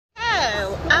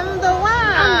I'm the one.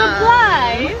 I'm the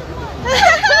blind.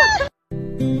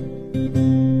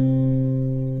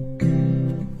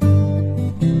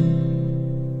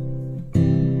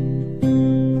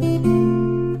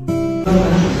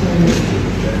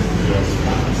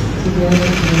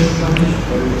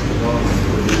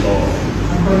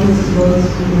 According to God's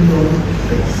good will.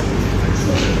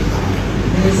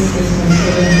 This is my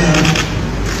servant now.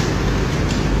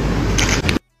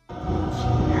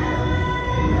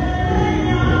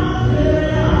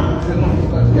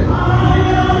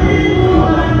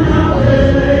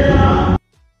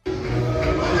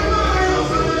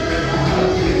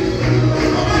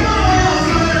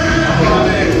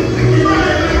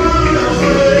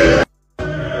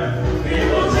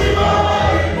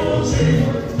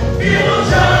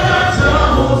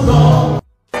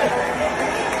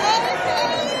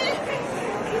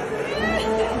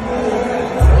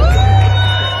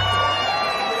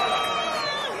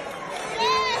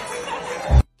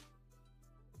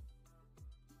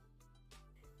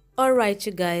 All right,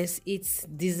 you guys, it's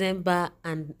December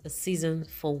and a season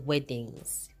for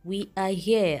weddings. We are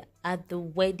here at the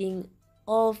wedding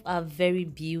of a very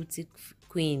beautiful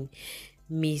queen,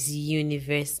 Miss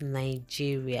Universe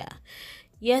Nigeria.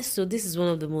 Yes, so this is one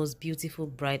of the most beautiful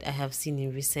bride I have seen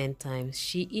in recent times.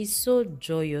 She is so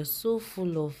joyous, so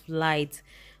full of light,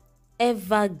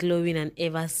 ever glowing and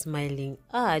ever smiling.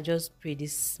 I just pray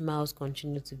these smiles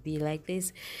continue to be like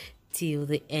this till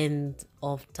the end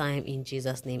of time, in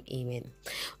Jesus' name, amen.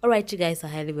 All right, you guys, I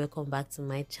highly welcome back to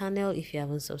my channel. If you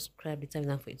haven't subscribed, it's time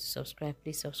now for you to subscribe.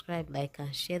 Please subscribe, like,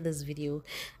 and share this video,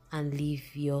 and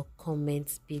leave your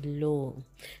comments below.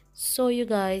 So you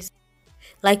guys,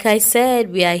 like I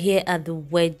said, we are here at the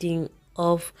wedding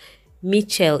of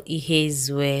Michelle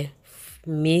Ihezue,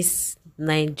 Miss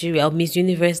Nigeria, or Miss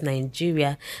Universe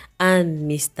Nigeria, and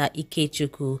Mr.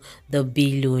 Ikechukwu, the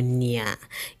billionaire.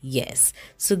 Yes,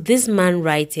 so this man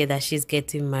right here that she's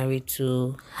getting married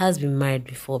to has been married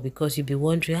before, because you'll be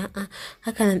wondering,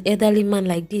 how can an elderly man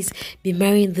like this be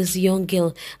marrying this young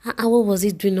girl? What was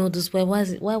he doing all this? Why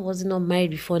was he not married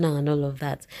before now, and all of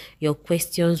that? Your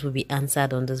questions will be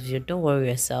answered on this video. Don't worry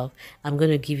yourself, I'm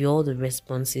going to give you all the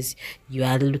responses you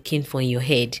are looking for in your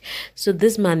head. So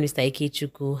this man, Mr.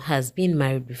 Ikechukwu, has been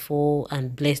married before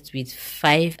and blessed with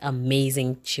 5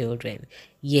 amazing children.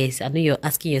 Yes, I know you're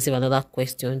asking yourself another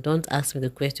question. Don't ask me the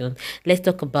question. Let's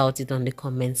talk about it on the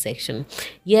comment section.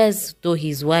 Yes, though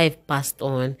his wife passed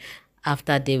on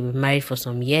after they were married for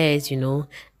some years, and now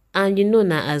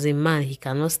as a man, he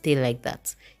cannot stay like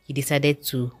that. He decided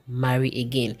to marry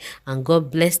again, and God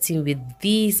blessed him with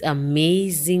this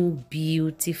amazing,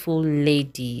 beautiful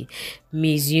lady,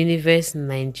 Miss Universe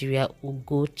Nigeria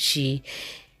Ugochi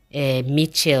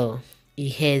Michelle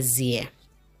Ihezue.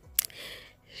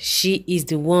 She is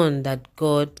the one that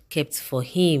God kept for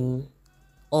him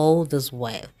all this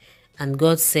while. And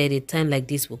God said a time like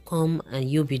this will come and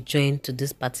you'll be joined to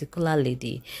this particular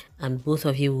lady, and both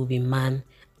of you will be man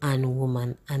and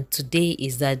woman. And today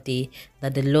is that day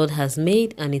that the Lord has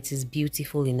made, and it is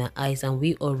beautiful in our eyes, and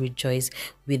we all rejoice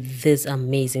with this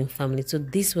amazing family. So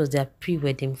this was their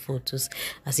pre-wedding photos.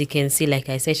 As you can see, like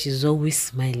I said, she's always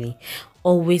smiling,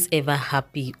 always ever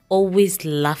happy, always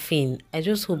laughing. I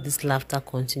just hope this laughter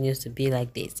continues to be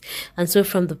like this. And so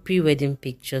from the pre-wedding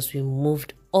pictures, we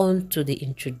moved on to the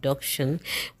introduction,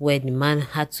 where the man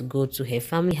had to go to her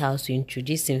family house to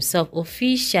introduce himself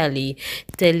officially,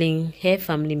 telling her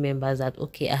family members that,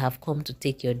 okay, I have come to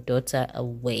take your daughter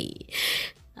away.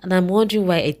 And I'm wondering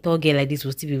why a tall girl like this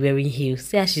will still be wearing heels.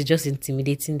 See how she's just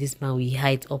intimidating this man with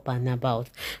height up and about.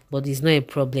 But it's not a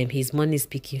problem. His money is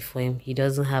speaking for him. He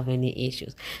doesn't have any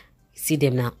issues. See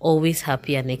them now, always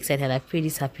happy and excited. I pray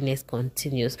this happiness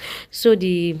continues. So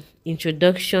the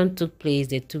introduction took place.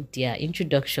 They took their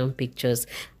introduction pictures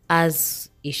as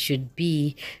it should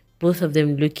be. Both of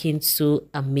them looking so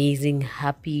amazing,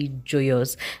 happy,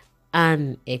 joyous,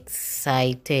 and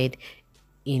excited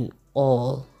in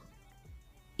all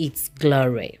its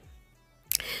glory.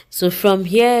 So from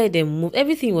here they moved.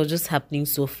 Everything was just happening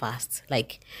so fast.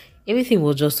 Like everything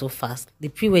was just so fast. The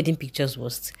pre-wedding pictures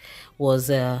was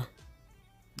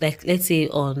like, let's say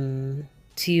on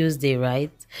Tuesday,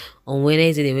 right? On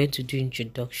Wednesday they went to do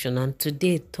introduction, and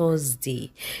today,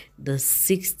 Thursday, the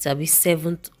 6th,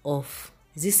 7th of,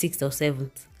 is it 6th or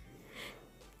 7th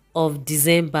of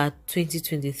December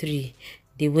 2023,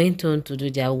 they went on to do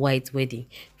their white wedding.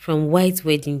 From white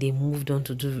wedding, they moved on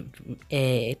to do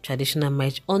a traditional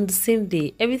marriage on the same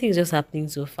day. Everything is just happening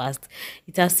so fast.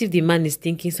 It's as if the man is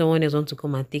thinking someone else wants to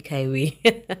come and take her away.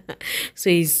 So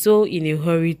he's so in a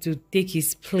hurry to take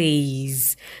his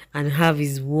place and have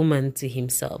his woman to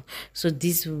himself. So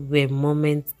these were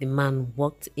moments the man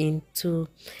walked into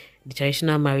the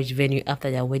traditional marriage venue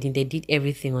after their wedding. They did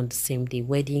everything on the same day,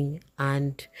 wedding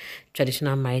and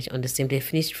traditional marriage on the same day.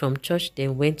 Finished from church,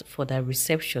 then went for the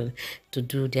reception to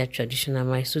do their traditional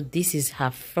marriage. So this is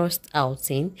her first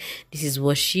outing. This is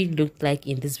what she looked like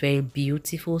in this very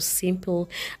beautiful, simple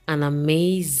and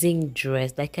amazing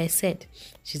dress. Like I said,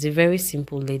 she's a very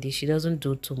simple lady. She doesn't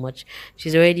do too much.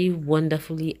 She's already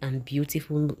wonderfully and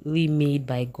beautifully made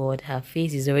by God. Her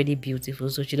face is already beautiful,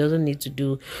 so she doesn't need to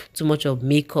do too much of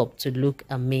makeup to look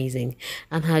amazing.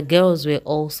 And her girls were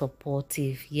all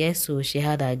supportive. Yes, so she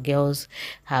had her girls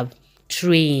have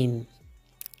trained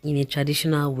in a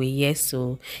traditional way. Yes,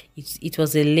 so it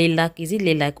was a lilac. Is it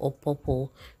lilac or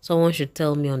purple? Someone should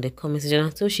tell me on the comment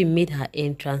section. So she made her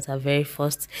entrance, her very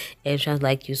first entrance,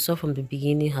 like you saw from the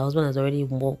beginning. Her husband has already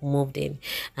moved in,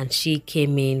 and she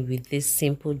came in with this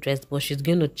simple dress, but she's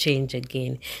going to change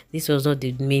again. This was not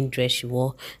the main dress she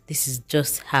wore. This is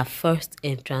just her first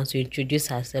entrance to introduce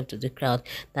herself to the crowd,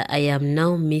 that I am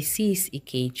now Mrs.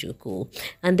 Ikechukwu.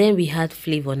 And then we had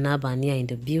Flavor Nabania in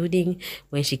the building.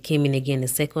 When she came in again the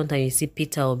second time, you see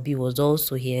Peter Obi was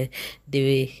also here,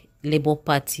 the Labour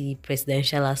Party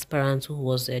presidential aspirant who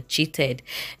was cheated.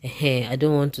 I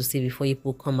don't want to say before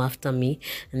people come after me.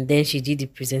 And then she did the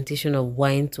presentation of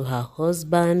wine to her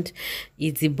husband.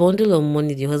 It's a bundle of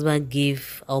money the husband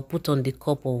gave. I'll put on the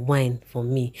cup of wine for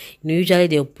me. You know, usually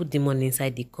they'll put the money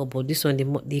inside the cup, but this one,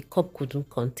 the cup couldn't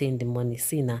contain the money.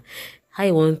 See now, how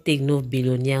you won't take no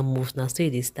billionaire moves now. So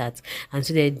they start, and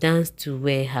so they danced to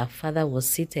where her father was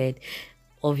seated.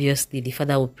 Obviously, the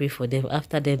father will pray for them.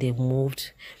 After that, they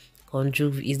moved.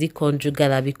 Is it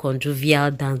conjugal or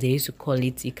conjugal dance they used to call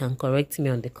it? You can correct me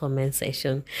on the comment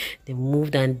section. They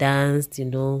moved and danced, you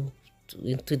know,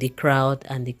 into the crowd,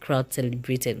 and the crowd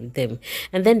celebrated with them.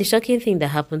 And then the shocking thing that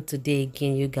happened today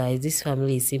again, you guys, this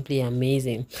family is simply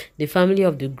amazing. The family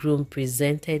of the groom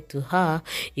presented to her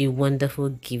a wonderful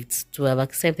gift to have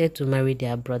accepted to marry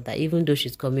their brother, even though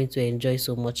she's coming to enjoy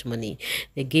so much money.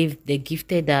 They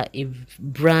gifted her a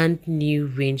brand new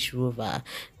Range Rover.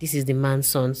 This is the man's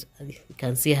sons. You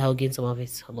can see how again some of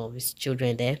his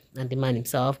children there, and the man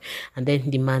himself, and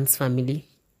then the man's family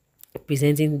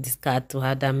presenting this card to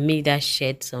her that made her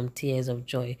shed some tears of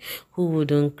joy. Who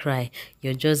wouldn't cry?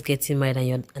 You're just getting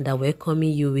married, and they're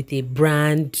welcoming you with a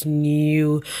brand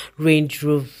new Range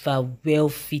Rover, well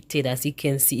fitted. As you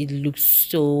can see, it looks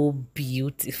so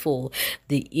beautiful.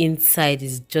 The inside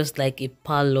is just like a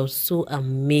parlor, so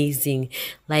amazing.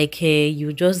 Like, hey,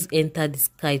 you just enter this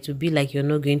car, to be like you're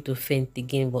not going to faint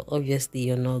again, but obviously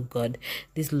you're not God.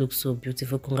 This looks so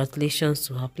beautiful. Congratulations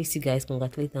to her. Please, you guys,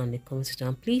 congratulate her on the comment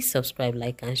section. Please subscribe,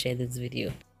 like, and share this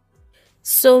video.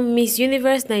 So Miss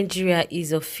Universe Nigeria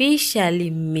is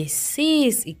officially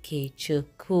Mrs.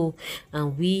 Ikechukwu,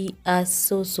 and we are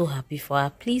so happy for her.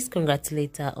 Please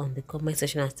congratulate her on the comment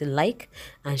section, and still like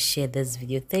and share this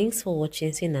video. Thanks for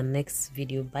watching. See you in the next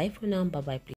video. Bye for now. Bye bye.